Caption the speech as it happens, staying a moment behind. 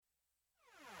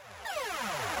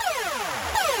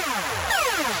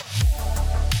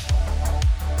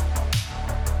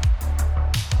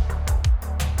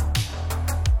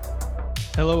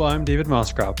Hello, I'm David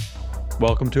Moscrop.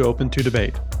 Welcome to Open to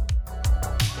Debate.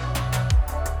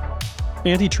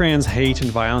 Anti-trans hate and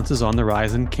violence is on the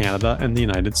rise in Canada and the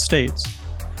United States.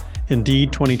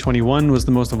 Indeed, 2021 was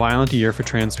the most violent year for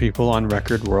trans people on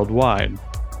record worldwide.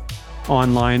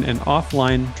 Online and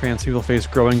offline, trans people face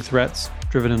growing threats,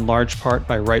 driven in large part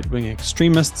by right-wing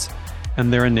extremists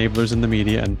and their enablers in the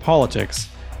media and politics,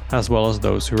 as well as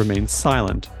those who remain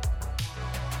silent.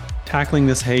 Tackling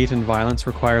this hate and violence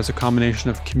requires a combination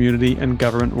of community and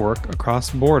government work across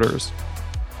borders.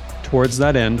 Towards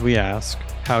that end, we ask,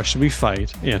 how should we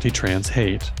fight anti-trans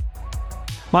hate?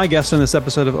 My guest on this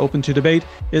episode of Open to Debate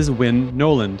is Wynne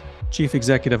Nowland, Chief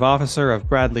Executive Officer of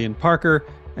Bradley & Parker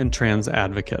and trans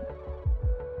advocate.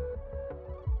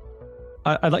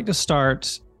 I'd like to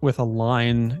start with a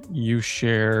line you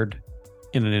shared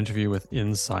in an interview with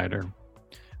Insider.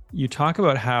 You talk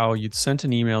about how you'd sent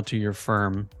an email to your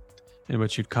firm in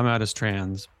which you'd come out as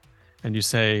trans, and you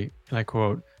say, and I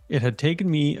quote, "It had taken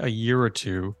me a year or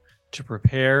two to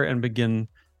prepare and begin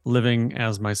living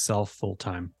as myself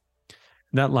full-time."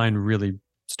 That line really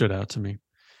stood out to me.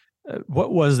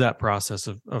 What was that process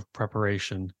of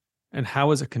preparation, and how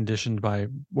was it conditioned by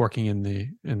working in the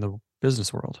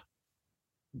business world?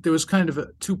 There was kind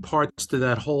of two parts to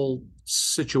that whole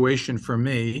situation for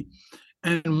me.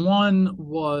 And one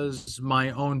was my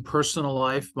own personal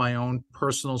life, my own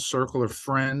personal circle of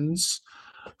friends,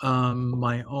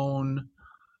 my own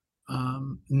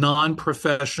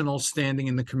non-professional standing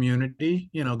in the community,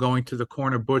 going to the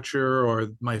corner butcher or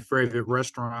my favorite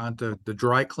restaurant, the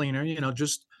dry cleaner,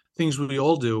 just things we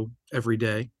all do every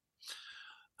day.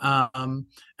 And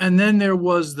then there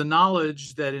was the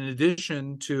knowledge that in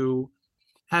addition to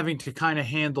having to kind of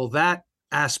handle that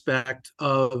aspect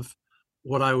of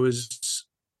what I was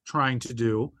trying to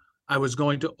do, I was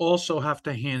going to also have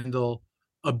to handle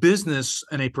a business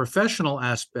and a professional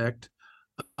aspect.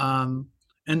 And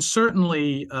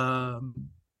certainly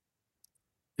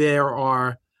there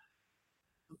are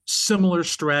similar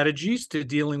strategies to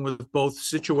dealing with both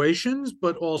situations,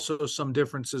 but also some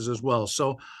differences as well.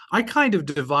 So I kind of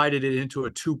divided it into a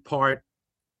two-part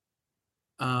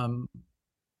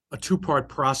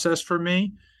process for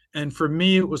me. And for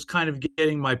me, it was kind of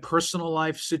getting my personal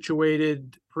life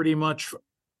situated pretty much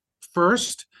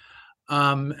first.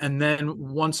 And then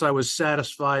once I was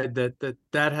satisfied that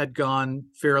had gone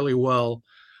fairly well,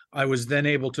 I was then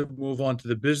able to move on to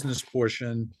the business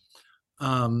portion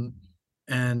and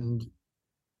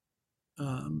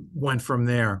went from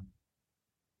there.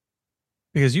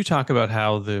 Because you talk about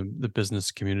how the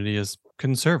business community is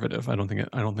conservative. I don't think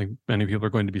many people are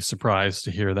going to be surprised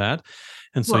to hear that.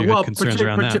 And so you had concerns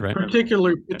around that, right?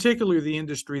 Particularly the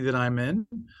industry that I'm in.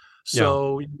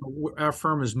 So our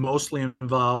firm is mostly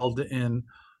involved in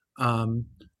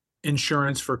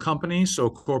insurance for companies, so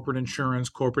corporate insurance,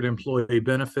 corporate employee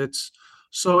benefits.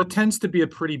 So it tends to be a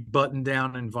pretty buttoned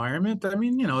down environment. I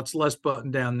mean, it's less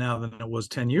buttoned down now than it was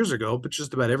 10 years ago, but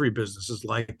just about every business is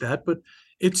like that. But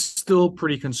it's still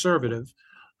pretty conservative.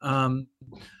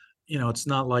 It's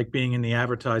not like being in the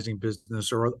advertising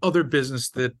business or other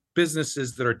businesses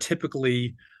that are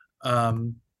typically,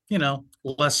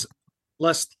 less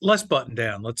buttoned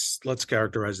down. Let's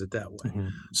characterize it that way. Mm-hmm.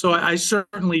 So I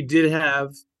certainly did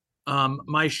have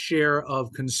my share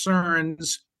of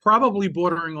concerns, probably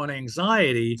bordering on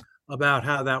anxiety about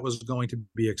how that was going to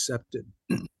be accepted.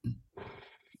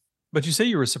 But you say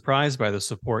you were surprised by the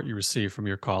support you received from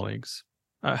your colleagues.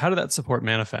 How did that support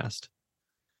manifest?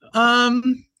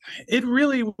 It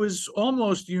really was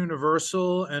almost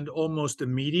universal and almost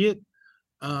immediate.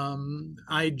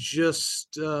 I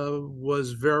just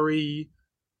was very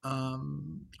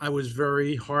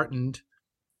heartened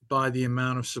by the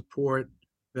amount of support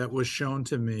that was shown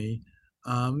to me.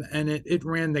 And it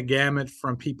ran the gamut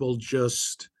from people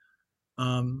just,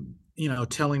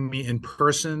 telling me in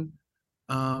person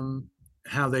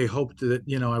how they hoped that,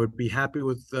 I would be happy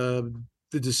with the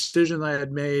decision I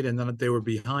had made and that they were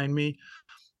behind me.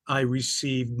 I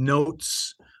received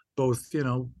notes, both,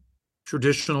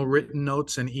 traditional written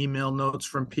notes and email notes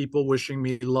from people wishing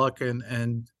me luck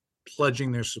and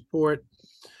pledging their support.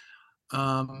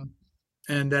 And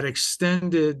that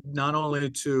extended not only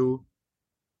to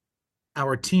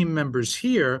our team members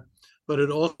here, but it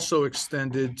also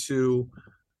extended to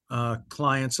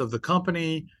clients of the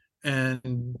company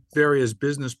and various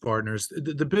business partners.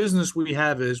 The business we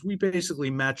have is we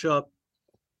basically match up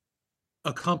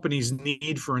a company's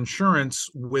need for insurance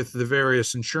with the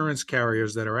various insurance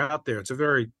carriers that are out there. It's a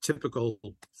very typical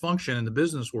function in the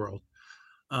business world.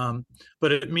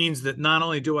 But it means that not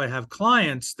only do I have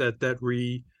clients that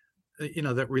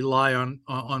that rely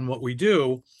on what we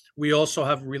do. We also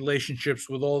have relationships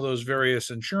with all those various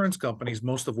insurance companies,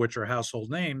 most of which are household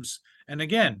names, and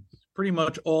again, pretty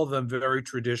much all of them very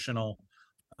traditional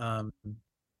um,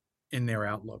 in their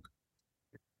outlook.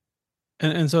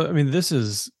 And so, I mean, this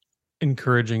is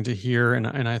encouraging to hear, and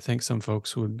I think some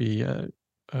folks would be uh,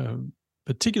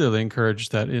 particularly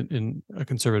encouraged that in a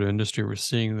conservative industry we're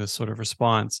seeing this sort of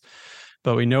response.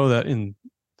 But we know that in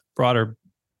broader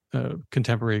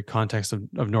contemporary context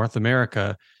of North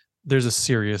America, there's a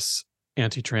serious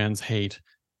anti-trans hate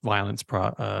violence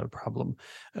problem.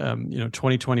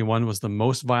 2021 was the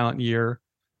most violent year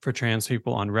for trans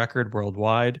people on record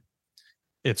worldwide.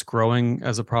 It's growing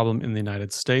as a problem in the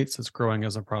United States. It's growing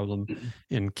as a problem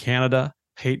in Canada.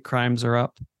 Hate crimes are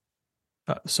up.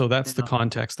 So that's the Yeah.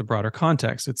 context, the broader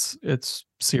context. It's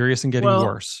serious and getting Well,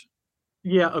 worse.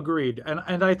 yeah, agreed.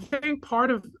 And I think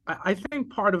part of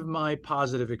my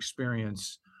positive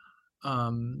experience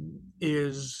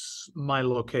is my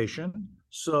location.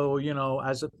 So,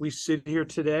 as we sit here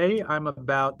today, I'm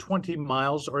about 20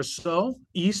 miles or so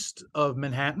east of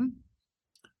Manhattan.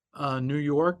 New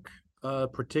York,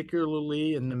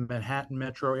 particularly in the Manhattan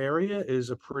metro area, is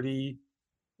a pretty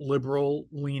liberal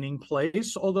leaning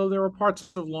place, although there are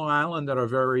parts of Long Island that are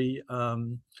very,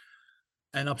 and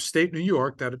upstate New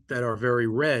York that are very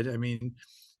red. I mean,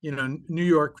 New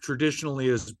York traditionally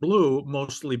is blue,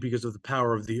 mostly because of the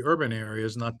power of the urban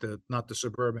areas, not the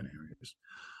suburban areas.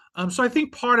 So I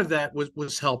think part of that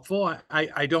was helpful.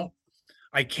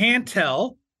 I can't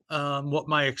tell what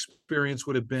my experience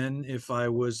would have been if I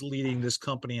was leading this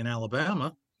company in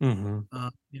Alabama. Hmm.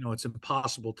 It's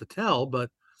impossible to tell, but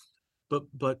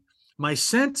my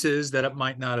sense is that it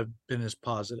might not have been as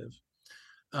positive.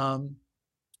 Um,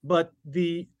 but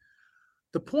the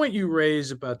point you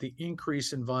raise about the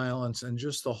increase in violence and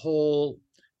just the whole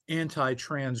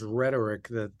anti-trans rhetoric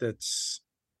that's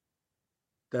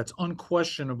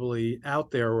unquestionably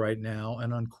out there right now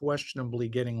and unquestionably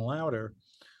getting louder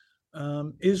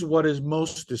is what is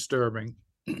most disturbing.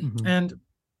 Hmm. And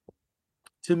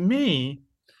to me,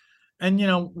 and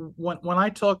when I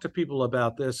talk to people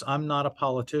about this, I'm not a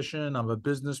politician, I'm a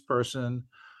business person.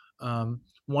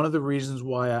 One of the reasons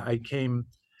why I came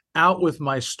out with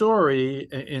my story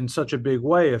in such a big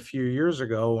way a few years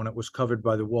ago when it was covered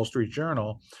by the Wall Street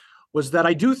Journal was that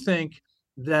I do think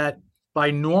that by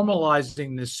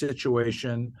normalizing this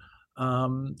situation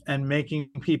and making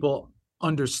people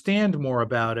understand more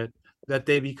about it, that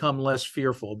they become less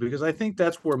fearful. Because I think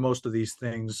that's where most of these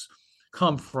things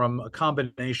come from, a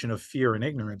combination of fear and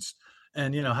ignorance.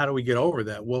 And how do we get over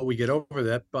that? Well, we get over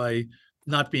that by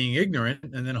not being ignorant,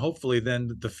 and then hopefully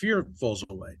then the fear falls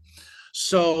away.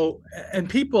 So, and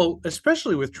people,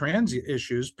 especially with trans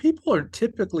issues, people are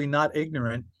typically not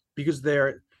ignorant because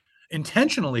they're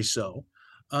intentionally so.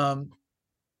 Um,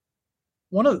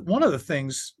 one of the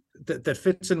things that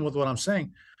fits in with what I'm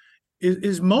saying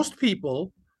is most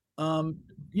people, um,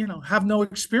 have no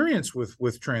experience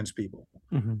with trans people,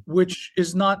 Hmm. which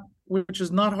is not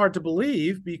hard to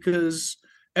believe because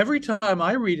every time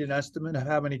I read an estimate of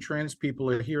how many trans people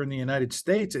are here in the United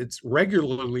States, it's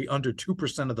regularly under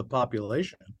 2% of the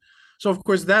population. So of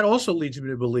course that also leads me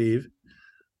to believe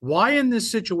why in this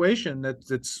situation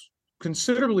that's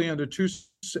considerably under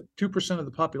 2% of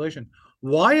the population,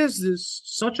 why is this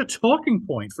such a talking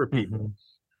point for people?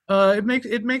 Hmm.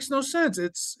 It makes no sense.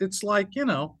 It's like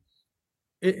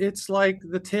it's like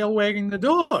the tail wagging the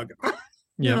dog.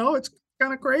 Yep. It's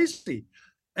kind of crazy.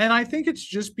 And I think it's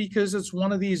just because it's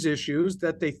one of these issues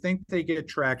that they think they get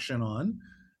traction on,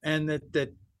 and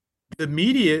that the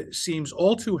media seems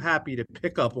all too happy to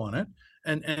pick up on it,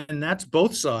 and that's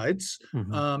both sides.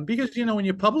 Hmm. Because when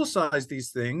you publicize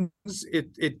these things,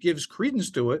 it gives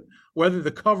credence to it, whether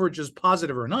the coverage is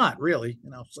positive or not, really.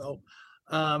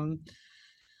 Um,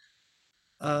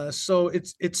 so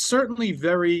it's certainly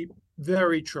very,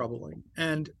 very troubling.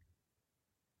 And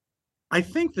I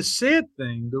think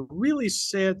the really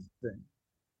sad thing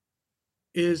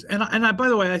is, and I, by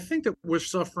the way, I think that we're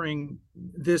suffering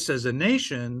this as a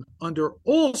nation under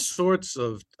all sorts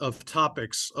of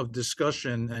topics of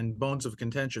discussion and bones of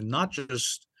contention, not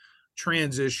just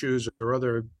trans issues or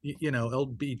other,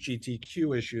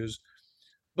 LGBTQ issues.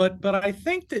 But I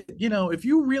think that, if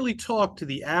you really talk to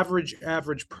the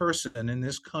average person in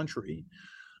this country,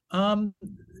 um,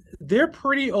 they're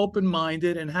pretty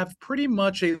open-minded and have pretty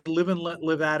much a live and let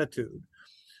live attitude.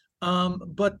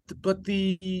 But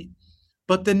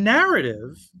the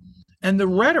narrative and the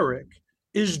rhetoric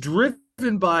is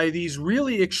driven by these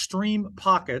really extreme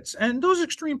pockets, and those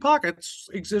extreme pockets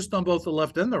exist on both the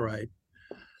left and the right.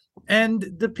 And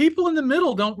the people in the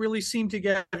middle don't really seem to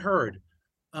get heard.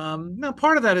 Now,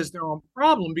 part of that is their own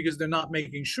problem because they're not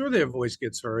making sure their voice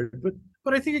gets heard.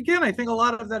 But I think again, I think a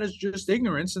lot of that is just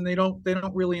ignorance, and they don't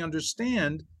really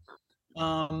understand,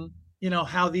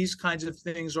 how these kinds of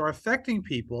things are affecting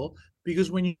people.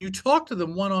 Because when you talk to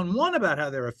them one on one about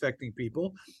how they're affecting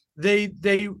people, they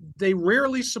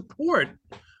rarely support,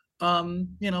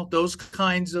 those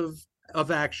kinds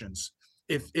of actions.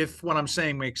 If what I'm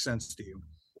saying makes sense to you.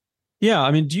 Yeah,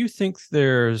 I mean, do you think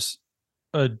there's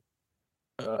a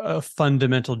a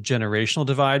fundamental generational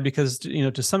divide? Because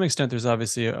to some extent there's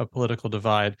obviously a political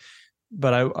divide,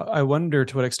 but I wonder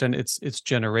to what extent it's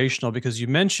generational, because you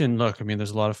mentioned, look, I mean,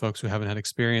 there's a lot of folks who haven't had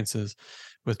experiences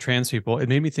with trans people. It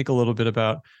made me think a little bit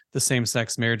about the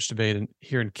same-sex marriage debate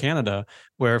here in Canada,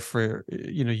 where for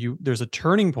you there's a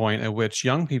turning point at which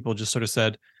young people just sort of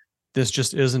said, this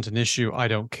just isn't an issue. I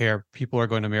don't care. People are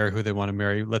going to marry who they want to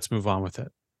marry. Let's move on with it.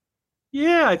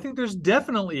 Yeah, I think there's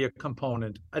definitely a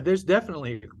component. There's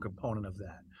definitely a component of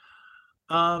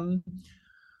that. Um,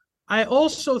 I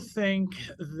also think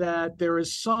that there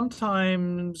is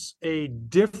sometimes a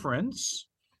difference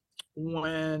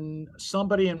when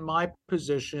somebody in my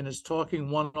position is talking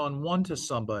one on one to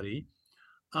somebody.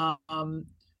 Um,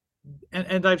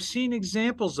 and I've seen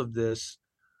examples of this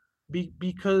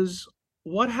because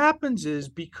what happens is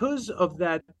because of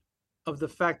that, of the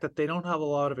fact that they don't have a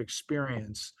lot of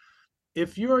experience.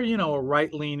 If you're, a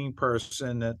right-leaning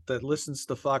person that listens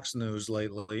to Fox News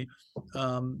lately,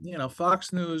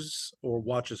 Fox News, or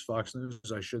watches Fox News,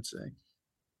 I should say,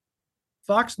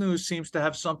 Fox News seems to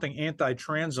have something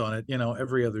anti-trans on it,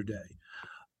 every other day,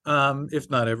 if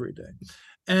not every day.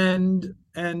 And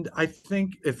I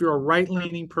think if you're a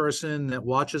right-leaning person that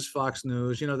watches Fox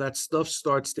News, that stuff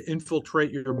starts to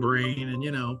infiltrate your brain,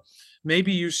 and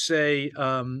maybe you say,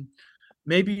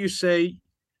 maybe you say,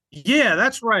 yeah,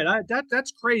 that's right.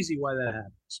 That's crazy why that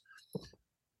happens.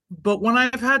 But when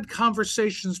I've had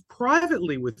conversations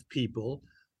privately with people,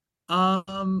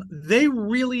 they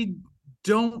really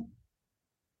don't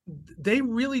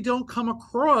come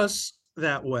across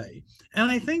that way.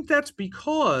 And I think that's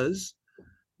because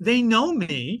they know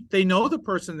me, they know the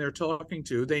person they're talking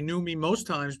to. They knew me most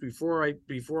times before I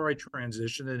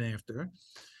transitioned and after.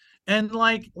 And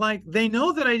like they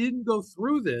know that I didn't go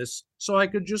through this so I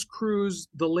could just cruise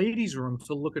the ladies' room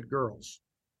to look at girls.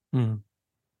 Mm.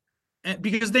 And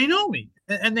because they know me,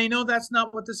 and they know that's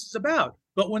not what this is about.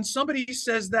 But when somebody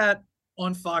says that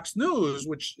on Fox News,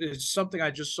 which is something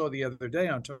I just saw the other day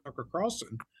on Tucker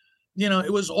Carlson,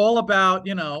 it was all about,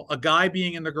 a guy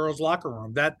being in the girls' locker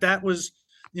room. That was,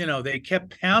 they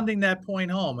kept pounding that point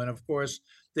home. And of course,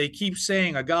 they keep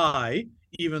saying a guy,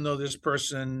 even though this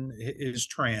person is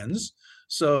trans.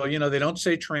 So, they don't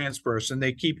say trans person.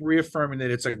 They keep reaffirming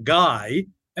that it's a guy.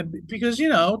 And because,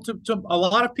 to a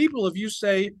lot of people, if you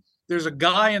say there's a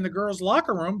guy in the girls'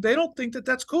 locker room, they don't think that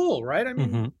that's cool, right? I mean,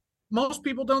 Mm-hmm. most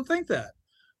people don't think that.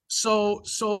 So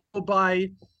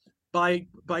by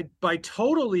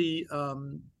totally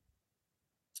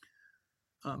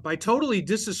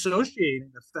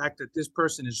disassociating the fact that this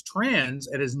person is trans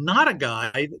and is not a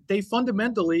guy, they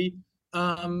fundamentally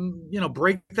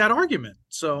break that argument.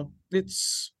 So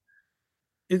it's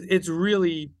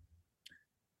really,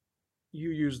 you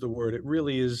use the word, it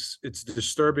really is, it's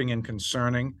disturbing and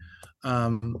concerning,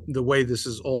 the way this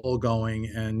is all going.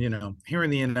 And here in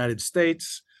the United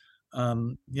States,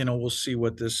 we'll see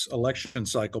what this election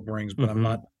cycle brings, but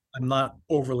Mm-hmm. I'm not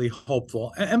overly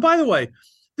hopeful. And by the way,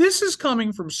 this is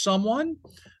coming from someone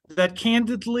that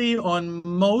candidly on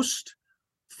most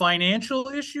financial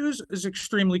issues is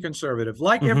extremely conservative.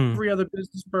 Like Mm-hmm. every other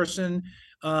business person,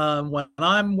 when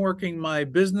I'm working my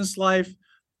business life,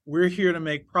 we're here to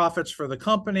make profits for the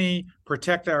company,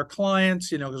 protect our clients,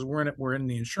 because we're in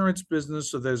the insurance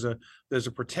business, so there's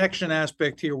a protection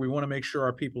aspect here. We want to make sure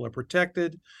our people are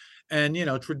protected, and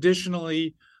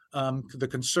traditionally, the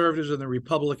conservatives and the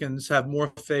Republicans have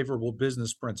more favorable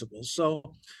business principles.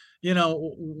 So,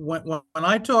 when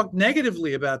I talk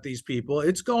negatively about these people,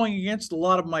 it's going against a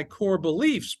lot of my core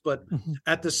beliefs. But Mm-hmm.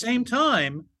 at the same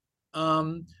time,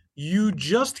 you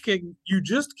just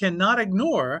cannot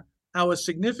ignore how a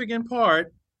significant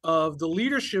part of the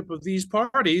leadership of these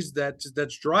parties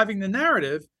that's driving the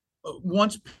narrative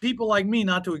wants people like me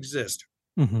not to exist.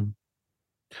 Mm-hmm.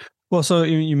 Well, so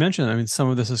you mentioned, I mean, some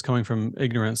of this is coming from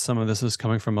ignorance, some of this is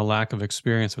coming from a lack of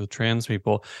experience with trans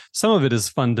people. Some of it is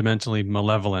fundamentally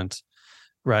malevolent,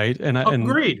 right? And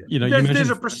Agreed. you There's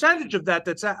mentioned. a percentage of that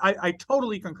I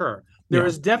totally concur. There Yeah.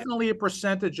 is definitely a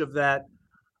percentage of that,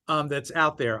 that's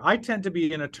out there. I tend to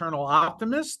be an eternal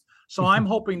optimist, so I'm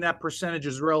hoping that percentage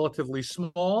is relatively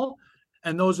small.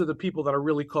 and those are the people that are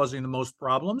really causing the most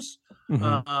problems. Hmm.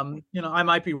 I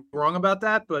might be wrong about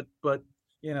that, but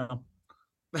you know,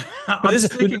 But I'm this,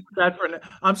 sticking with that for now.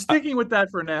 I'm sticking with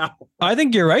that for now. I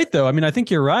think you're right, though. I mean, I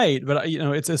think you're right, but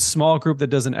it's a small group that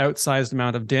does an outsized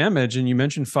amount of damage. And you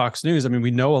mentioned Fox News. I mean,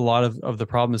 we know a lot of the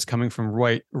problem is coming from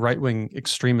right wing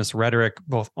extremist rhetoric,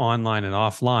 both online and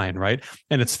offline, right?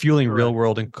 And it's fueling real Correct.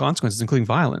 world consequences, including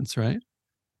violence, right?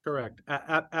 Correct.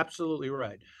 Absolutely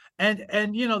right. And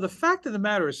the fact of the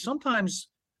matter is sometimes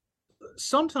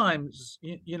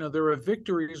there are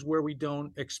victories where we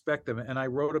don't expect them. And I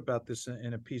wrote about this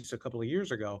in a piece a couple of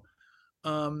years ago.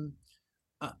 Um,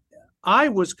 I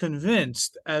was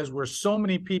convinced, as were so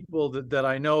many people that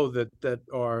I know that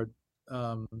are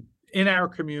um, in our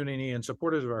community and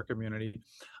supporters of our community.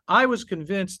 I was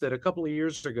convinced that a couple of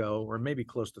years ago, or maybe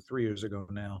close to 3 years ago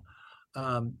now,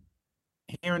 um,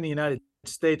 here in the United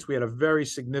States, we had a very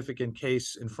significant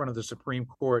case in front of the Supreme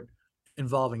Court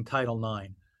involving Title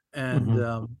IX. And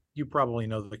Hmm. you probably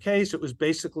know the case. It was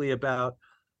basically about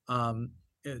um,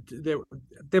 there.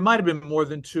 There might have been more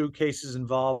than two cases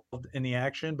involved in the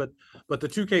action, but the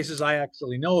two cases I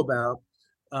actually know about,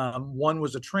 one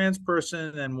was a trans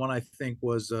person, and one I think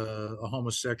was a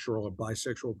homosexual or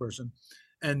bisexual person,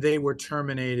 and they were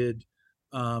terminated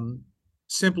um,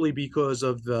 simply because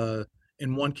of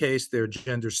in one case their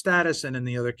gender status, and in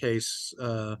the other case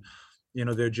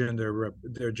their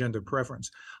gender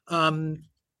preference.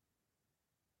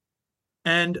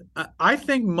 And I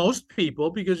think most people,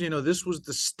 because this was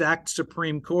the stacked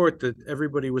Supreme Court that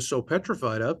everybody was so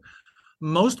petrified of,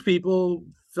 most people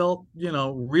felt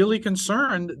really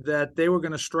concerned that they were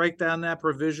going to strike down that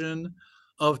provision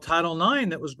of Title IX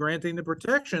that was granting the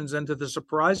protections. And to the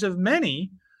surprise of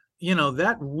many,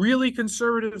 that really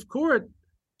conservative court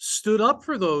stood up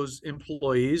for those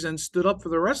employees and stood up for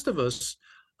the rest of us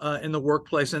in the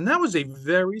workplace. And that was a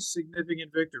very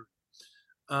significant victory.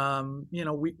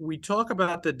 We talk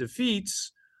about the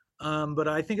defeats, but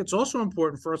I think it's also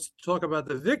important for us to talk about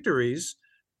the victories,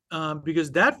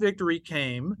 because that victory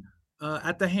came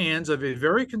at the hands of a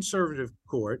very conservative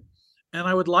court. And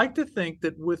I would like to think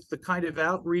that with the kind of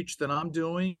outreach that I'm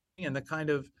doing and the kind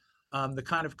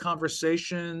of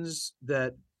conversations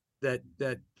that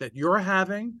you're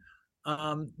having,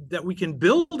 that we can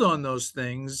build on those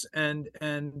things and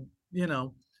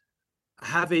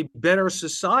have a better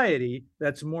society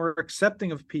that's more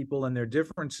accepting of people and their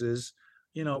differences,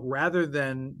 rather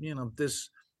than this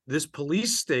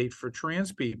police state for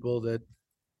trans people that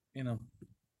you know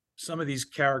some of these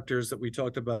characters that we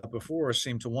talked about before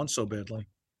seem to want so badly.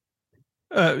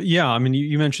 Yeah, I mean,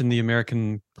 you mentioned the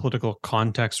American political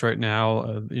context right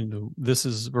now.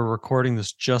 We're recording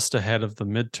this just ahead of the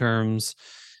midterms.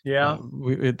 Yeah,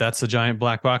 That's a giant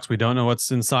black box. We don't know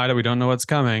what's inside it. We don't know what's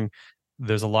coming.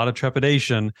 There's a lot of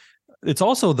trepidation. It's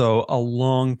also, though, a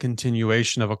long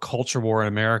continuation of a culture war in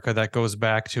America that goes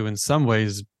back to, in some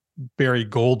ways, Barry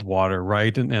Goldwater,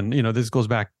 right? And this goes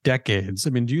back decades.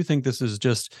 I mean, do you think this is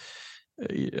just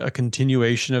a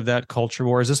continuation of that culture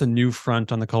war? Is this a new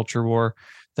front on the culture war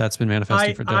that's been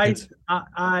manifesting I for I decades?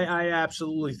 I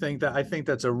absolutely think that. I think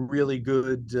that's a really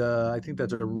good. I think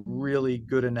that's a really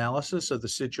good analysis of the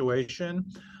situation.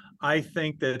 I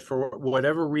think that for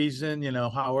whatever reason,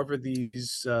 however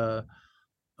these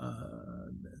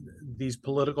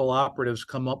political operatives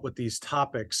come up with these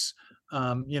topics,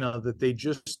 that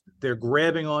they're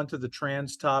grabbing onto the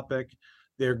trans topic,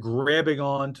 they're grabbing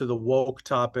on to the woke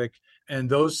topic, and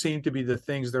those seem to be the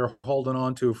things they're holding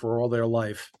on to for all their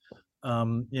life,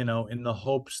 in the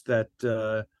hopes that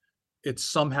it's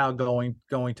somehow going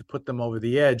to put them over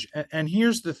the edge. And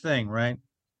here's the thing, right?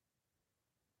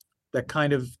 That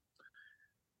kind of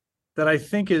that I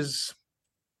think is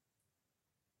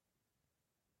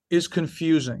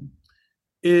confusing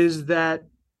is that,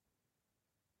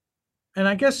 and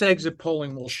I guess exit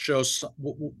polling will show some,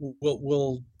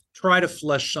 will try to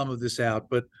flesh some of this out,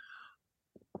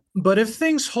 but if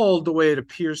things hold the way it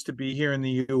appears to be here in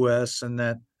the U.S. and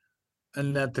that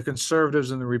the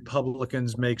conservatives and the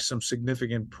Republicans make some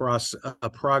significant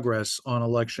progress on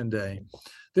election day,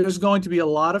 there's going to be a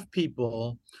lot of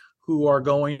people who are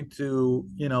going to,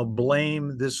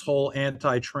 blame this whole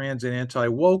anti-trans and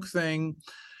anti-woke thing,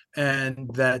 and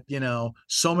that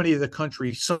so much of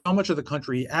the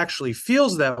country actually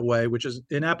feels that way, which is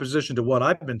in opposition to what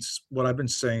I've been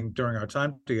saying during our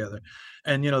time together.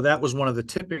 And that was one of the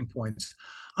tipping points.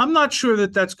 I'm not sure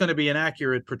that that's going to be an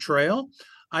accurate portrayal.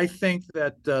 I think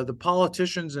that the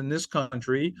politicians in this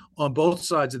country on both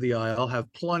sides of the aisle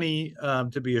have plenty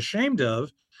to be ashamed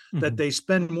of, that Mhm. they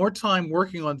spend more time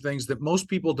working on things that most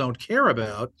people don't care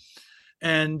about,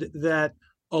 and that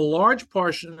a large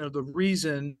portion of the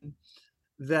reason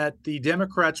that the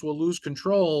Democrats will lose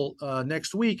control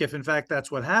next week, if in fact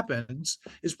that's what happens,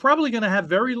 is probably going to have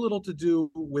very little to do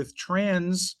with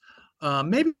trans,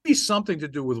 maybe something to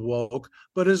do with woke,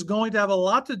 but is going to have a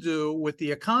lot to do with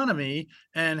the economy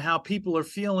and how people are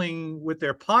feeling with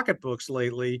their pocketbooks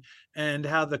lately, and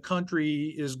how the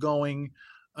country is going,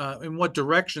 in what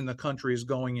direction the country is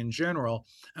going in general.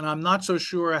 And I'm not so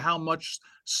sure how much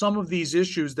some of these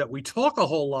issues that we talk a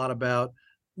whole lot about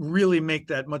really make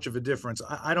that much of a difference.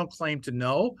 I don't claim to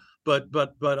know, but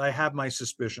I have my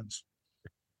suspicions.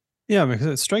 Yeah, because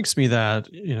it strikes me that,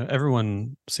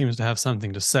 everyone seems to have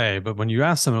something to say, but when you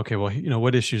ask them, okay, well,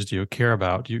 what issues do you care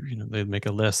about? They make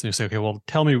a list and you say, okay, well,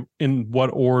 tell me in what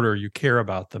order you care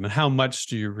about them and how much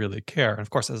do you really care? And of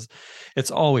course,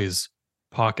 it's always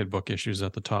pocketbook issues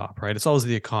at the top, right? It's always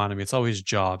the economy, it's always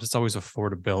jobs, it's always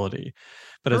affordability.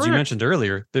 But as you Correct. mentioned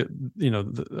earlier,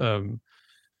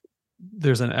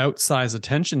 there's an outsized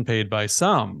attention paid by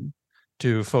some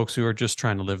to folks who are just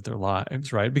trying to live their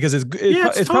lives, right? Because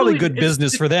Yeah, it's probably good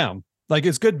business for them. Like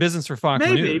it's good business for Fox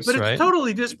maybe, News, but right? it's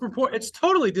totally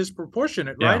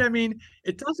disproportionate, right? Yeah, I mean,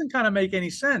 it doesn't kind of make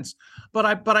any sense. But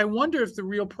I wonder if the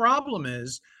real problem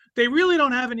is they really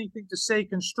don't have anything to say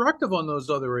constructive on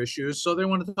those other issues, so they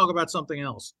want to talk about something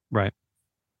else. right.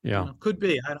 Yeah. Could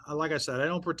be. Like I said, I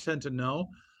don't pretend to know.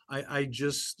 I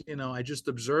just, I just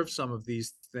observe some of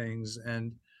these things,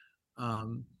 and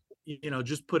um,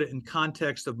 just put it in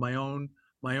context of my own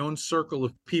circle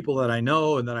of people that I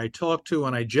know and that I talk to,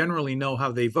 and I generally know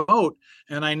how they vote,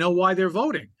 and I know why they're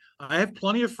voting. I have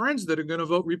plenty of friends that are going to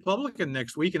vote Republican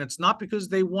next week, and it's not because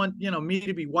they want, me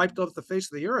to be wiped off the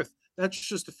face of the earth. That's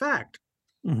just a fact.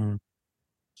 Mhm.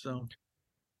 So,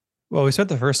 Well, we spent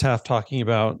the first half talking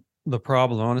about the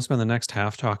problem. I want to spend the next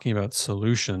half talking about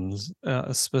solutions,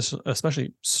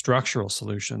 especially structural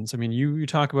solutions. I mean, you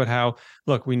talk about how,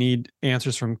 look, we need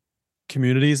answers from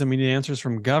communities and we need answers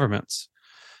from governments.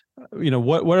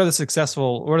 What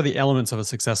are the elements of a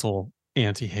successful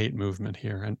anti-hate movement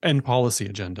here and policy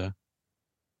agenda?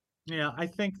 yeah, I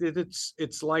think that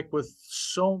it's like with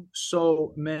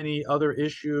so many other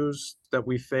issues that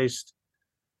we faced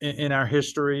in our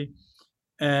history,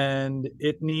 and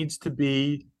it needs to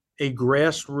be a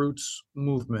grassroots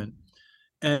movement.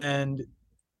 And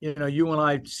you and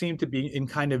I seem to be in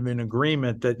kind of an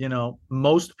agreement that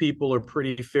most people are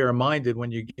pretty fair-minded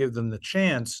when you give them the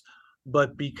chance,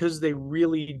 but because they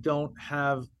really don't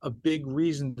have a big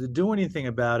reason to do anything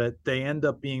about it, they end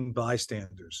up being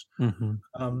bystanders. Mm-hmm.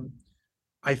 um,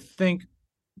 I think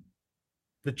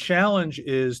the challenge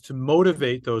is to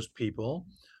motivate those people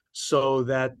so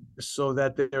that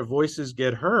their voices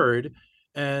get heard.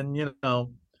 And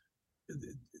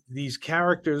these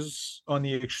characters on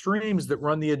the extremes that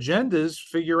run the agendas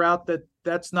figure out that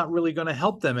that's not really going to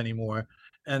help them anymore,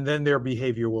 and then their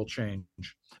behavior will change.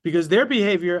 Because their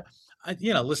behavior,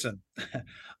 listen,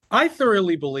 I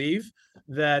thoroughly believe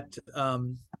that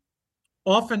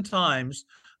oftentimes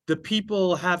the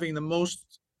people having the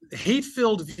most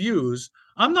hate-filled views,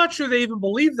 I'm not sure they even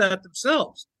believe that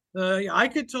themselves. I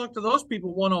could talk to those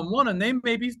people one-on-one, and they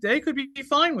could be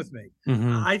fine with me.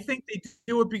 Mm-hmm. I think they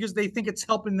do it because they think it's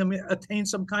helping them attain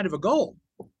some kind of a goal.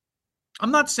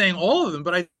 I'm not saying all of them,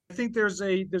 but I think there's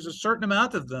a certain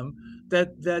amount of them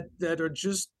that are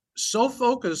just so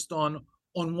focused on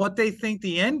what they think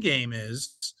the end game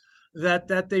is,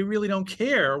 that they really don't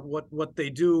care what they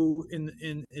do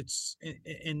in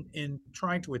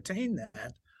trying to attain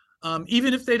that,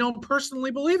 even if they don't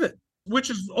personally believe it,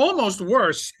 which is almost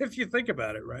worse if you think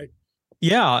about it, right?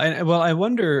 Yeah, and well, I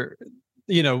wonder,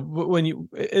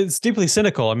 it's deeply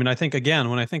cynical. I mean, I think again,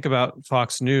 when I think about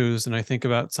Fox News and I think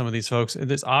about some of these folks,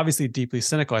 it's obviously deeply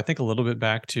cynical. I think a little bit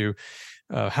back to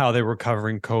how they were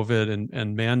covering COVID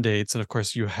and mandates, and of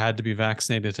course, you had to be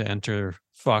vaccinated to enter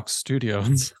Fox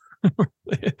Studios.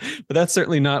 But that's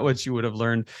certainly not what you would have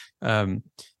learned, or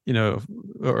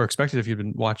expected if you'd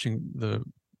been watching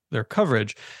their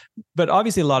coverage. But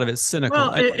obviously, a lot of it's cynical.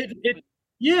 Well,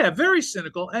 yeah, very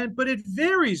cynical, but it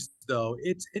varies though.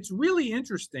 It's really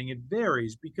interesting. It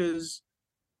varies because,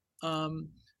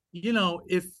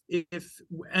 if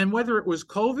and whether it was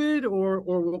COVID or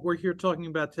what we're here talking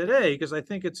about today, because I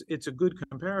think it's a good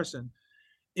comparison.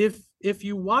 If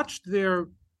you watched their,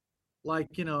 like,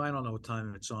 I don't know what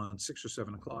time it's on, 6 or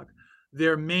 7 o'clock,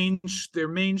 their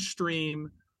mainstream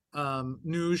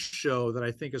news show that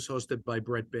I think is hosted by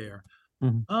Brett Baer.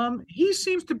 Mhm. He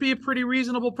seems to be a pretty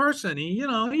reasonable person. He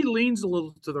leans a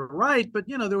little to the right, but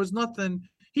there was nothing.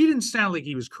 He didn't sound like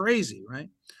he was crazy, right?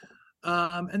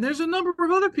 And there's a number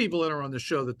of other people that are on the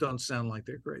show that don't sound like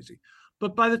they're crazy.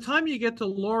 But by the time you get to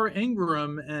Laura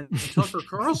Ingraham and Tucker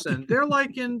Carlson, they're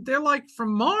like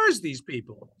from Mars, these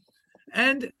people.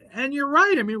 And you're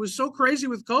right. I mean, it was so crazy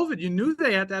with COVID. You knew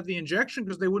they had to have the injection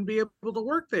because they wouldn't be able to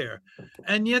work there.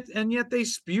 And yet they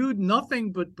spewed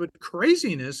nothing but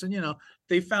craziness. And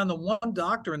they found the one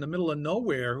doctor in the middle of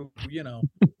nowhere who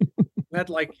had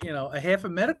a half a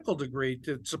medical degree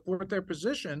to support their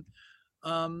position.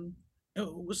 Um, it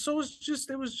was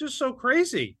just so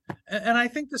crazy. And I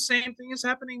think the same thing is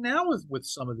happening now with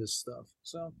some of this stuff.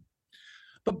 So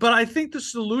but I think the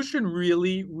solution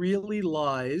really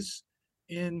lies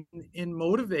in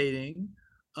motivating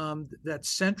that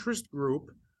centrist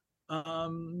group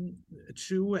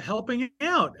to helping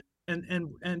out, and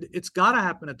it's got to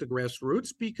happen at the grassroots,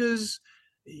 because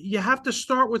you have to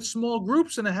start with small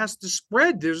groups and it has to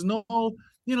spread. There's no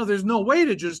way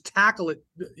to just tackle it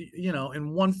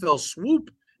in one fell swoop.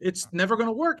 It's never going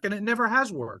to work, and it never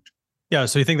has worked. Yeah,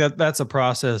 so you think that that's a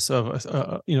process of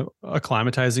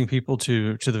acclimatizing people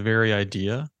to the very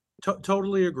idea?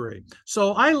 Totally agree.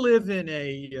 So I live in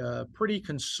a pretty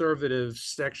conservative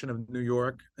section of New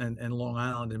York, and Long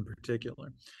Island in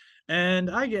particular. And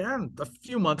a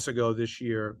few months ago this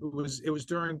year, it was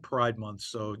during Pride Month,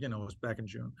 so it was back in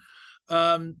June.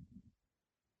 Um,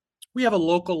 we have a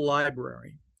local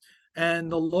library,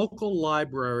 and the local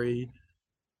library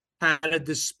had a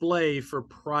display for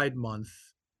Pride Month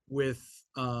with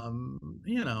some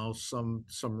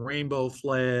rainbow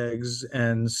flags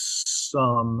and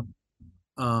some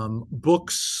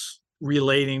books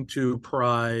relating to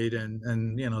Pride, and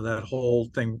that whole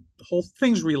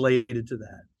thing's related to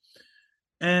that.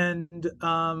 And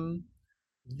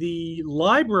the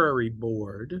library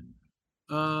board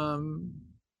um,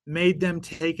 made them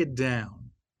take it down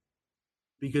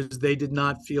because they did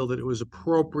not feel that it was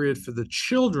appropriate for the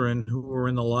children who were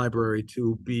in the library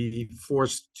to be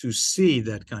forced to see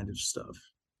that kind of stuff.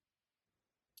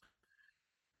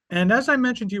 And as I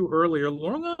mentioned to you earlier,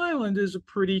 Long Island is a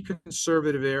pretty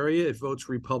conservative area. It votes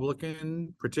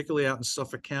Republican, particularly out in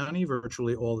Suffolk County,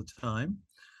 virtually all the time.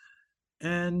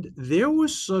 And there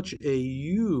was such a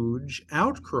huge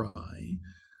outcry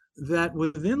that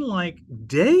within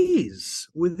days,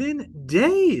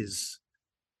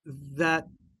 that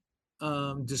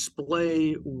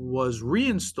display was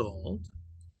reinstalled.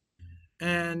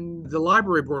 And the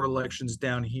library board elections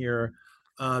down here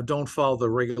don't follow the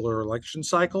regular election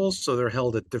cycles, so they're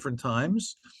held at different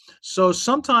times. So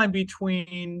sometime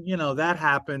between that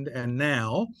happened and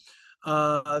now,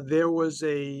 there was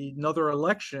another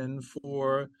election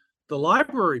for the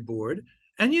library board,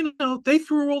 and they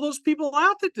threw all those people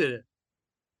out that did it.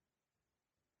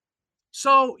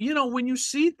 So, when you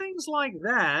see things like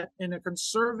that in a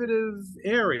conservative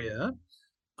area,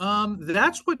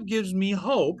 that's what gives me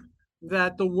hope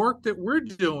that the work that we're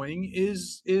doing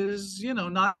is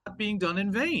not being done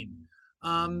in vain.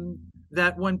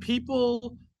 That when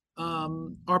people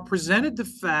are presented the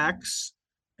facts,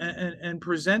 and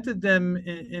presented them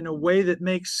in a way that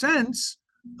makes sense,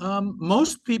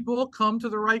 most people come to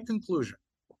the right conclusion.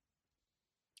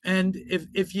 And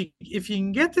if you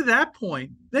can get to that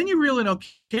point, then you really don't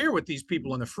care what these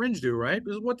people on the fringe do, right?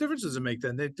 Because what difference does it make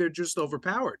then? They're just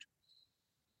overpowered.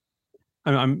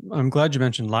 I'm glad you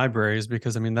mentioned libraries,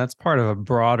 because I mean that's part of a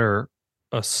broader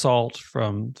assault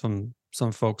from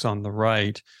some folks on the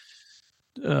right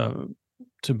to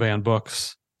ban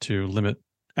books, to limit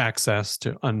access,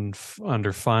 to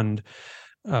underfund.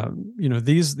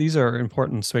 These are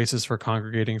important spaces for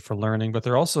congregating, for learning, but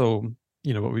they're also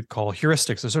what we'd call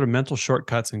heuristics. They're sort of mental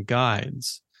shortcuts and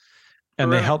guides, and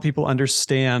Correct. They help people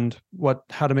understand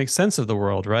how to make sense of the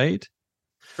world, right?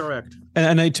 Correct.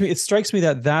 And to me, it strikes me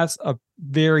that that's a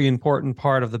very important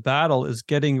part of the battle, is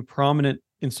getting prominent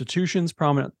institutions,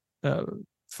 prominent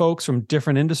folks from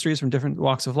different industries, from different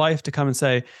walks of life, to come and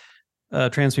say,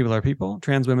 trans people are people,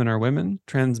 trans women are women,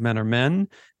 trans men are men,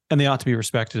 and they ought to be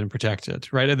respected and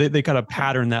protected, right? They kind of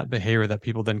pattern that behavior that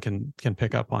people then can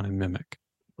pick up on and mimic.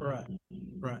 Right.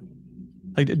 Right.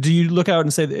 Like, do you look out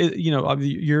and say,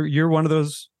 you're one of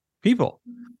those people?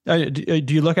 Do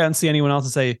you look out and see anyone else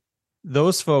and say,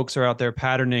 those folks are out there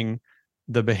patterning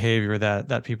the behavior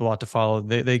that people ought to follow?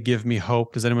 They give me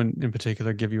hope. Does anyone in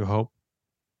particular give you hope?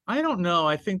 I don't know.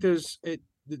 I think this,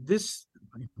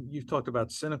 you've talked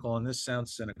about cynical, and this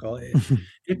sounds cynical.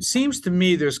 It seems to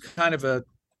me there's kind of a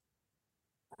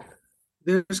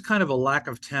lack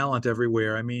of talent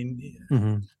everywhere. I mean,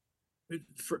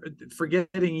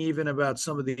 forgetting even about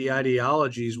some of the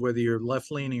ideologies, whether you're left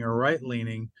leaning or right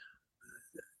leaning,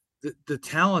 the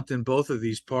talent in both of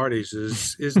these parties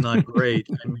is not great.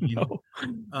 I mean, no.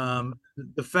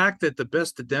 The fact that the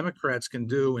best the Democrats can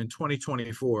do in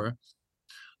 2024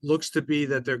 looks to be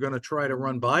that they're going to try to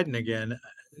run Biden again.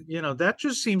 That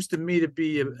just seems to me to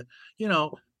be,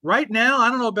 right now, I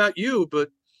don't know about you, but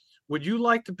would you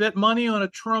like to bet money on a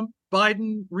Trump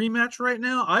Biden rematch right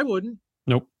now? I wouldn't.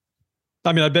 Nope.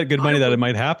 I mean, I bet good I money that it would.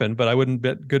 might happen, but I wouldn't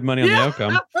bet good money on the Yeah.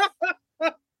 outcome.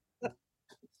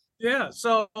 Yeah.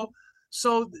 So,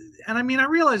 and I mean, I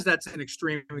realize that's an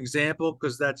extreme example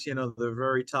because that's, the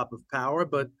very top of power,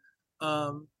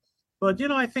 um,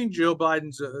 I think Joe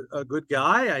Biden's a good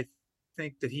guy. I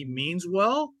think that he means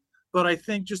well, but I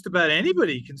think just about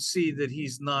anybody can see that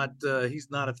he's not at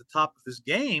the top of his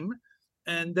game,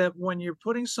 and that when you're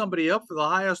putting somebody up for the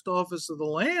highest office of the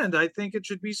land, I think it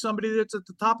should be somebody that's at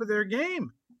the top of their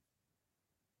game.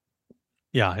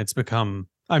 Yeah, it's become.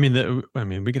 I mean,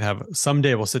 we could have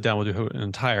someday. We'll sit down. We'll do an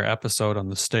entire episode on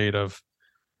the state of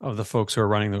the folks who are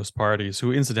running those parties.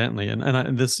 Who, incidentally,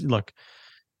 and this look,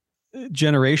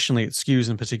 generationally, it skews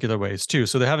in particular ways too.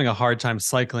 So they're having a hard time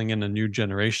cycling in a new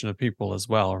generation of people as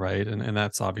well, right? And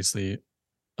that's obviously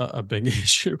a big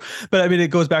issue. But I mean, it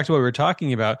goes back to what we were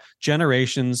talking about.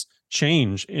 Generations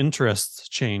change, interests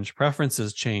change,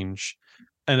 preferences change.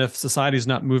 And if society is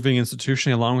not moving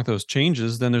institutionally along with those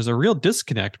changes, then there's a real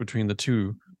disconnect between the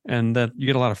two, and that you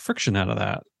get a lot of friction out of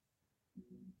that.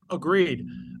 Agreed.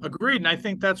 Agreed. And I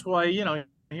think that's why,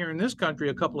 here in this country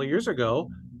a couple of years ago,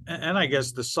 and I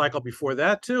guess the cycle before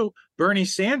that too, Bernie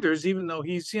Sanders, even though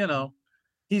he's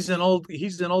an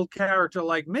old character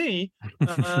like me,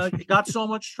 got so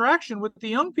much traction with the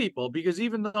young people because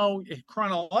even though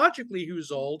chronologically he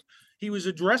was old, he was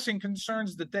addressing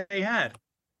concerns that they had.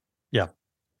 Yeah.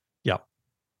 Yeah.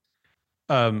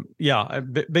 Yeah,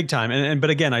 big time. But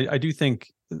again, I do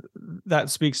think that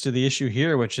speaks to the issue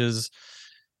here, which is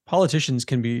politicians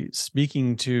can be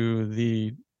speaking to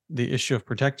the issue of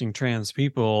protecting trans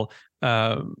people.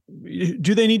 Do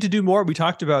they need to do more? We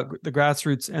talked about the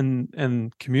grassroots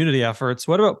and community efforts.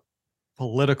 What about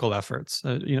political efforts?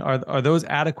 Are those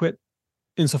adequate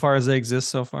insofar as they exist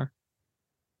so far?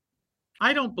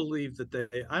 I don't believe that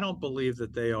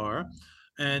they are,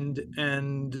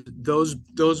 and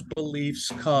those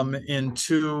beliefs come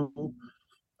into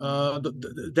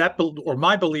that or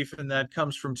my belief in that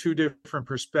comes from two different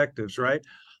perspectives, right?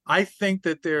 I think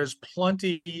that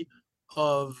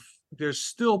of there's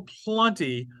still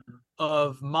plenty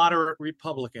of moderate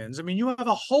Republicans. I mean, you have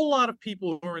a whole lot of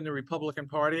people who are in the Republican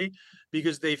Party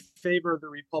because they favor the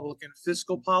Republican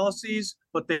fiscal policies,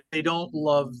 but they don't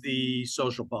love the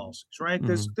social policies, right?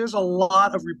 There's Mm-hmm. there's a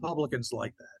lot of Republicans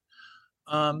like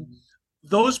that.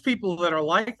 Those people that are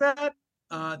like that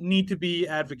need to be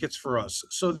advocates for us.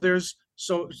 So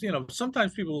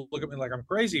sometimes people look at me like I'm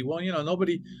crazy. Well,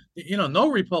 no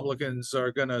Republicans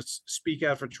are going to speak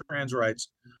out for trans rights.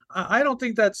 I don't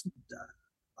think that's.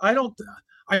 I don't.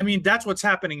 I mean, that's what's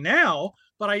happening now,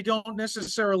 but I don't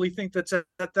necessarily think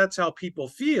that's how people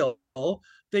feel.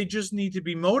 They just need to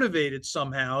be motivated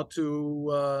somehow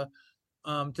to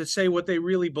say what they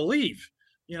really believe.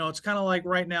 It's kind of like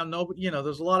right now, nobody,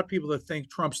 there's a lot of people that think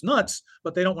Trump's nuts,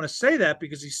 but they don't want to say that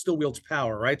because he still wields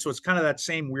power, right? So it's kind of that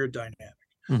same weird dynamic.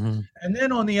 Mm-hmm. And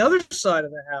then on the other side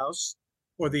of the house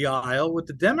or the aisle with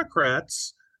the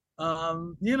Democrats,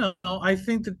 I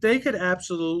think that they could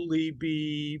absolutely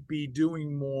be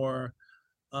doing more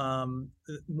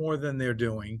than they're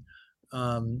doing.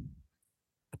 Um,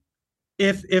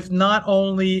 if not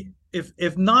only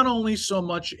so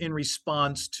much in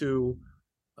response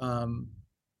um,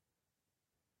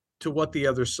 to what the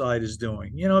other side is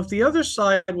doing. If the other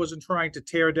side wasn't trying to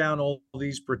tear down all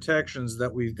these protections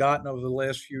that we've gotten over the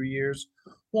last few years,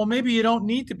 well, maybe you don't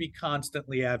need to be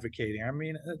constantly advocating. I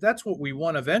mean, that's what we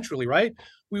want eventually, right?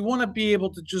 We want to be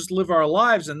able to just live our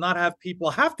lives and not have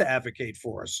people have to advocate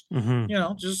for us. Mm-hmm.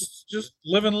 Just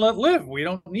live and let live. We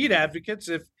don't need advocates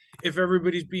if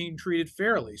everybody's being treated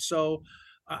fairly. So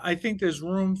I think there's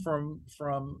room from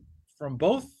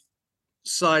both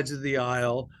sides of the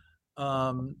aisle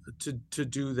to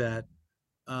do that.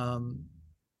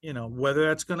 Whether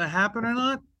that's going to happen or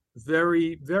not,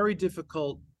 very, very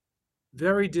difficult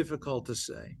to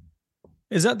say.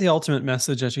 Is that the ultimate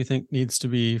message that you think needs to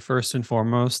be first and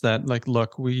foremost? That, like,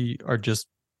 look, we are just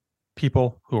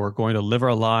people who are going to live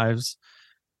our lives.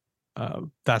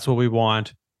 That's what we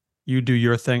want. You do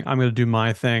your thing. I'm going to do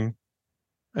my thing,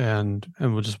 and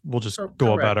we'll just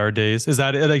go about Correct. our days. Is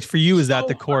that like for you? Is that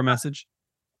the So core message?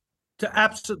 to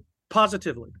absolutely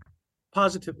positively,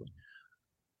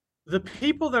 the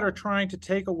people that are trying to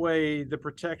take away the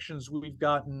protections we've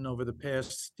gotten over the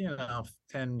past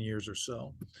 10 years or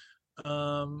so,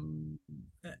 um,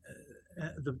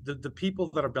 the people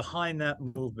that are behind that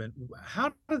movement,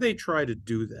 how do they try to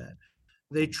do that?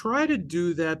 They try to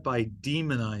do that by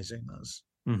demonizing us.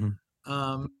 Hmm.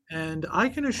 And I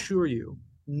can assure you,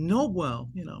 no, well,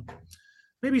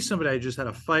 maybe somebody I just had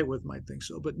a fight with might think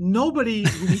so, but nobody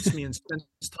who meets me and spends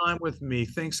time with me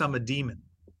thinks I'm a demon.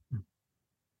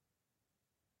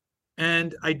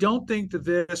 And I don't think the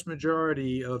vast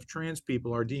majority of trans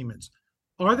people are demons.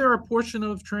 Are there a portion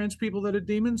of trans people that are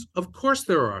demons? Of course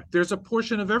there are. There's a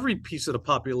portion of every piece of the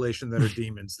population that are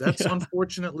demons. Yeah. That's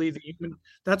unfortunately the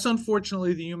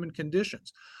human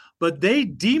conditions. But they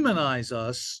demonize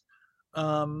us,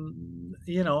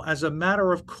 as a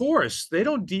matter of course. They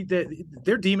don't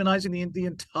they're demonizing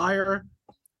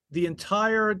the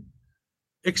entire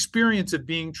experience of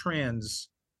being trans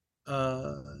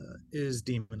uh, is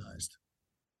demonized.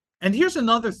 And Here's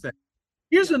another thing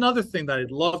that I'd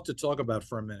love to talk about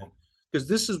for a minute, because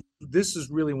this is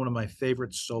really one of my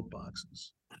favorite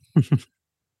soapboxes.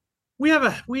 We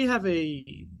have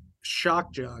a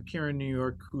shock jock here in New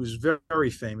York who's very, very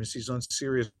famous. He's on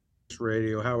Sirius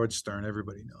Radio, Howard Stern,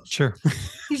 everybody knows. Sure.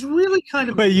 He's really kind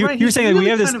of Wait, right. you're He's saying that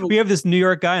really we have this New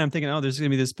York guy, and I'm thinking, oh, there's gonna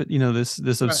be this,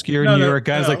 this obscure no, New no, York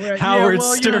guy. It's no, like right. Howard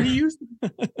well, Stern. he used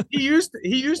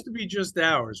to be just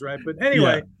ours, right? But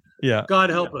anyway, Yeah. God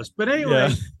help us. But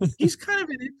anyway, Yeah. he's kind of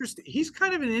an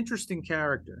interesting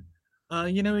character.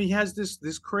 He has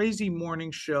this crazy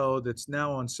morning show that's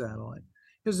now on satellite.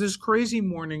 He has this crazy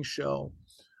morning show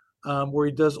where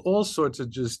he does all sorts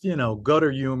of just gutter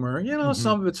humor.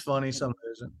 Some of it's funny, some of it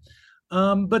isn't.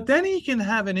 But then he can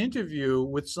have an interview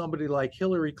with somebody like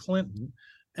Hillary Clinton,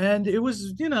 and it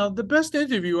was the best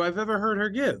interview I've ever heard her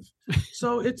give.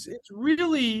 So it's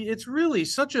really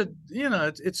such a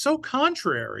it's so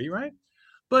contrary, right?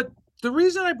 But the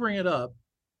reason I bring it up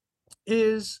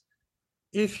is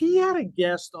if he had a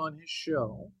guest on his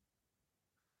show,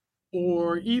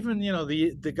 or even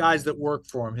the guys that work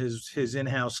for him, his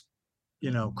in-house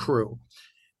crew,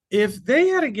 if they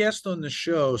had a guest on the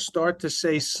show start to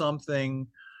say something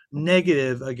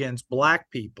negative against black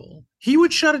people, he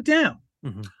would shut it down.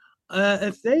 Mm-hmm.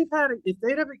 If they'd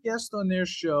have a guest on their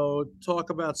show talk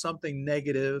about something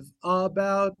negative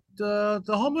about the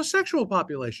homosexual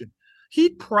population,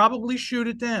 he'd probably shoot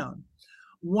it down.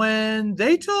 When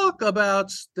they talk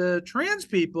about the trans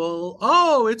people,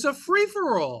 oh, it's a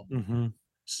free-for-all. Mm-hmm.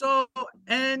 So,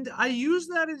 and I use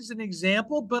that as an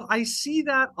example, but I see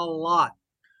that a lot.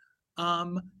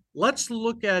 Let's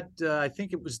look at, I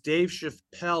think it was Dave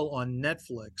Chappelle on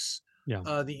Netflix.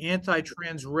 Yeah. The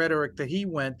anti-trans rhetoric that he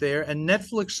went there, and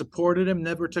Netflix supported him,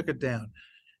 never took it down.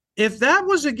 If that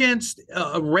was against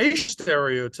a race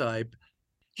stereotype,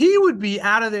 he would be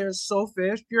out of there so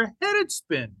fast your head would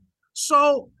spin.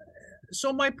 So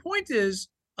my point is,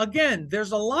 again,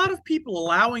 there's a lot of people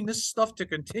allowing this stuff to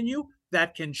continue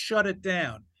that can shut it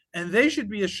down, and they should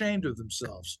be ashamed of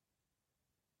themselves.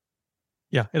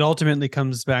 Yeah, it ultimately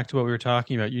comes back to what we were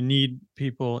talking about. You need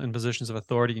people in positions of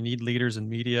authority. You need leaders in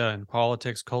media and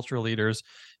politics, cultural leaders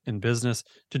in business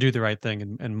to do the right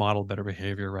thing and model better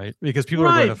behavior, right? Because people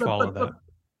are going to follow that.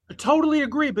 I totally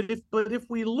agree. But if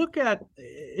we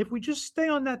just stay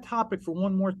on that topic for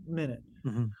one more minute.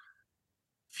 Mm-hmm. A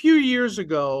few years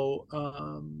ago,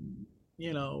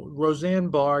 Roseanne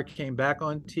Barr came back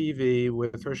on TV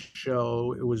with her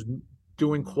show. It was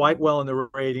doing quite well in the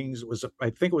ratings. I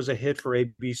think it was a hit for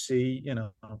ABC,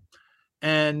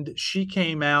 and she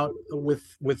came out with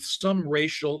some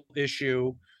racial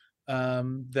issue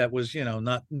that was,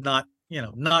 not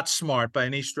smart by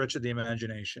any stretch of the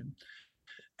imagination.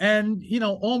 And,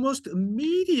 almost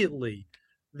immediately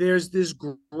there's this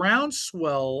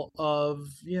groundswell of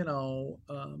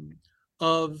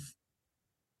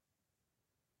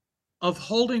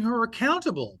holding her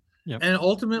accountable. Yep. And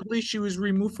ultimately she was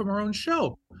removed from her own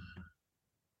show.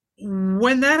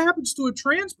 When that happens to a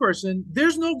trans person,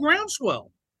 there's no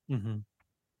groundswell. Mm-hmm.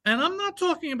 And I'm not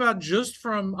talking about just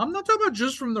from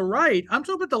the right. I'm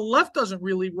talking about the left doesn't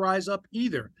really rise up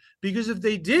either. Because if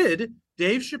they did,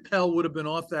 Dave Chappelle would have been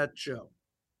off that show.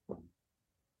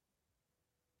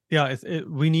 Yeah,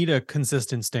 we need a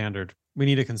consistent standard. We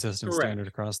need a consistent Correct. standard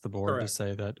across the board. Correct. To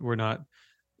say that we're not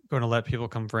going to let people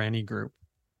come for any group.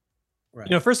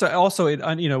 Right. First, also,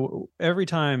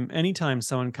 anytime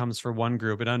someone comes for one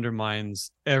group, it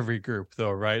undermines every group,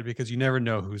 though, right? Because you never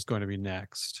know who's going to be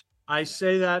next. I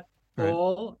say that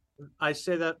all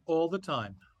the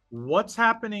time. What's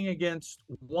happening against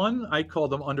one? I call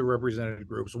them underrepresented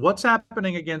groups. What's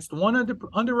happening against one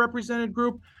underrepresented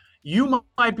group? You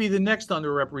might be the next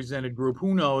underrepresented group.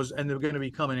 Who knows? And they're going to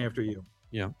be coming after you.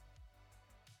 Yeah.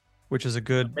 Which is a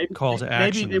good call to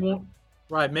action.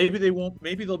 Right. Maybe they won't.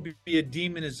 Maybe there'll be a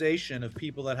demonization of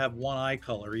people that have one eye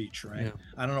color each. Right. Yeah.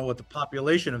 I don't know what the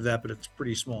population of that, but it's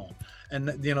pretty small. And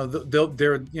they're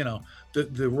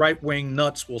the right wing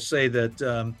nuts will say that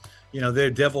they're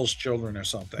devil's children or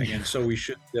something, and so we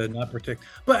should not protect.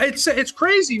 But it's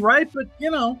crazy, right? But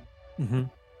Mm-hmm.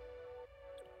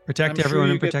 Protect I'm sure everyone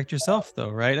you and get protect yourself, though,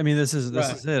 right? I mean, this is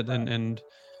it, and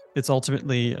it's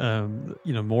ultimately,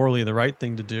 morally the right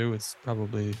thing to do. It's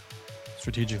probably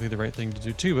strategically the right thing to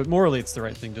do too, but morally it's the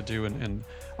right thing to do, and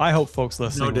I hope folks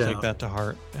listening will take that to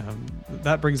heart.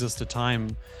 That brings us to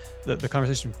time. The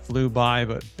conversation flew by,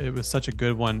 but it was such a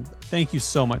good one. Thank you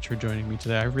so much for joining me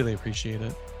today. I really appreciate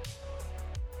it.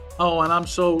 Oh, and I'm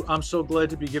so glad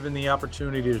to be given the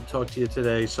opportunity to talk to you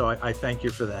today. So I thank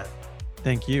you for that.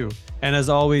 Thank you. And as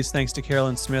always, thanks to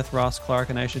Carolyn Smith, Ross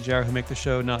Clark, and Aisha Jar, who make the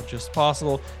show not just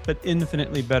possible, but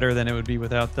infinitely better than it would be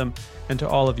without them. And to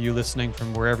all of you listening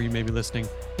from wherever you may be listening,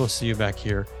 we'll see you back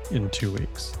here in 2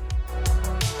 weeks.